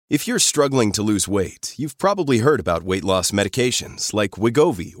If you're struggling to lose weight, you've probably heard about weight loss medications like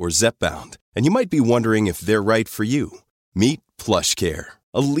Wegovy or Zepbound, and you might be wondering if they're right for you. Meet PlushCare,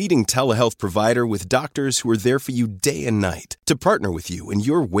 a leading telehealth provider with doctors who are there for you day and night to partner with you in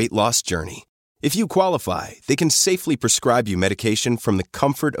your weight loss journey. If you qualify, they can safely prescribe you medication from the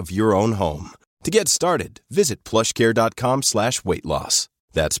comfort of your own home. To get started, visit plushcare.com/weightloss.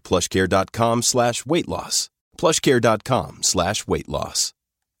 That's plushcare.com/weightloss. plushcare.com/weightloss.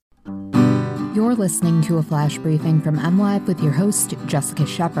 You're listening to a flash briefing from MLive with your host, Jessica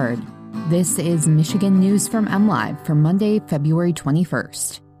Shepard. This is Michigan News from MLive for Monday, February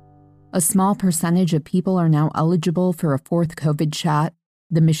 21st. A small percentage of people are now eligible for a fourth COVID shot.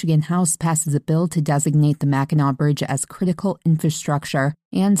 The Michigan House passes a bill to designate the Mackinac Bridge as critical infrastructure,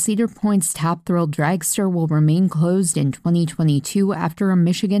 and Cedar Point's Top Thrill Dragster will remain closed in 2022 after a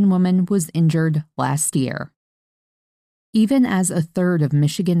Michigan woman was injured last year. Even as a third of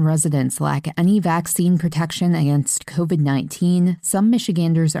Michigan residents lack any vaccine protection against COVID-19, some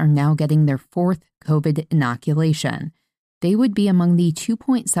Michiganders are now getting their fourth COVID inoculation. They would be among the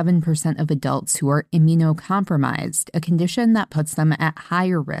 2.7% of adults who are immunocompromised, a condition that puts them at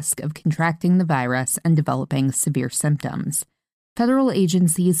higher risk of contracting the virus and developing severe symptoms. Federal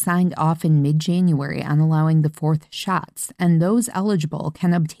agencies signed off in mid-January on allowing the fourth shots, and those eligible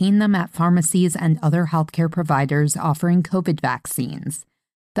can obtain them at pharmacies and other healthcare providers offering COVID vaccines.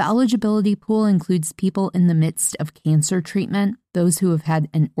 The eligibility pool includes people in the midst of cancer treatment, those who have had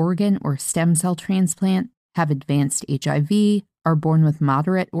an organ or stem cell transplant, have advanced HIV, are born with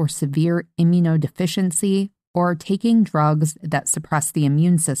moderate or severe immunodeficiency, or taking drugs that suppress the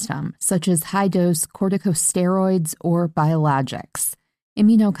immune system, such as high-dose corticosteroids or biologics.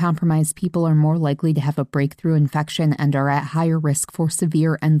 Immunocompromised people are more likely to have a breakthrough infection and are at higher risk for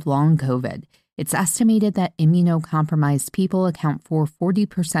severe and long COVID. It's estimated that immunocompromised people account for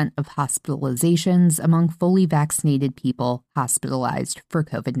 40% of hospitalizations among fully vaccinated people hospitalized for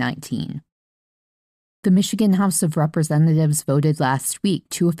COVID-19. The Michigan House of Representatives voted last week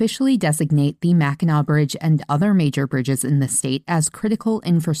to officially designate the Mackinac Bridge and other major bridges in the state as critical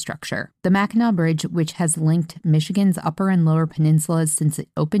infrastructure. The Mackinac Bridge, which has linked Michigan's upper and lower peninsulas since it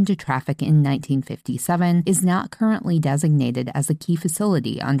opened to traffic in 1957, is not currently designated as a key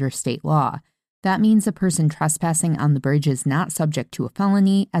facility under state law. That means a person trespassing on the bridge is not subject to a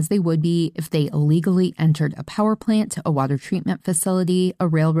felony, as they would be if they illegally entered a power plant, a water treatment facility, a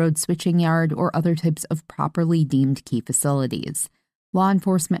railroad switching yard, or other types of properly deemed key facilities. Law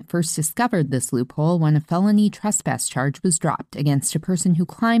enforcement first discovered this loophole when a felony trespass charge was dropped against a person who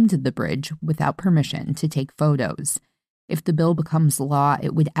climbed the bridge without permission to take photos. If the bill becomes law,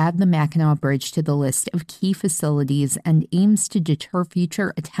 it would add the Mackinac Bridge to the list of key facilities and aims to deter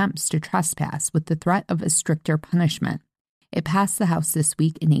future attempts to trespass with the threat of a stricter punishment. It passed the House this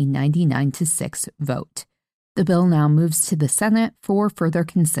week in a 99-6 vote. The bill now moves to the Senate for further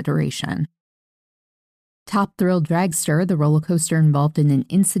consideration. Top Thrill Dragster, the roller coaster involved in an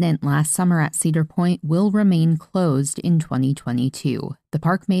incident last summer at Cedar Point, will remain closed in 2022. The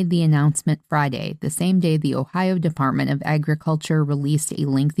park made the announcement Friday, the same day the Ohio Department of Agriculture released a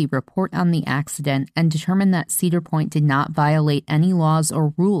lengthy report on the accident and determined that Cedar Point did not violate any laws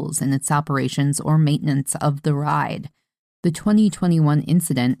or rules in its operations or maintenance of the ride. The 2021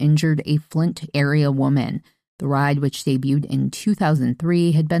 incident injured a Flint area woman. The ride, which debuted in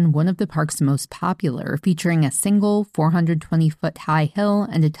 2003, had been one of the park's most popular, featuring a single 420-foot-high hill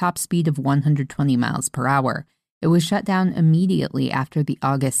and a top speed of 120 miles per hour. It was shut down immediately after the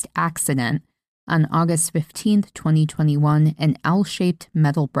August accident. On August 15, 2021, an L-shaped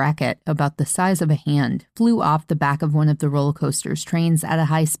metal bracket about the size of a hand flew off the back of one of the roller coaster's trains at a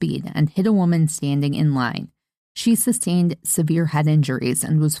high speed and hit a woman standing in line. She sustained severe head injuries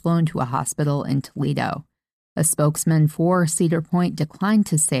and was flown to a hospital in Toledo. A spokesman for Cedar Point declined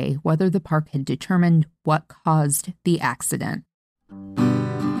to say whether the park had determined what caused the accident.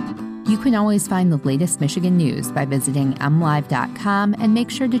 You can always find the latest Michigan news by visiting mlive.com, and make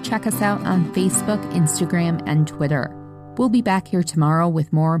sure to check us out on Facebook, Instagram, and Twitter. We'll be back here tomorrow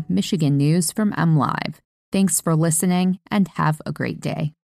with more Michigan news from MLive. Thanks for listening, and have a great day.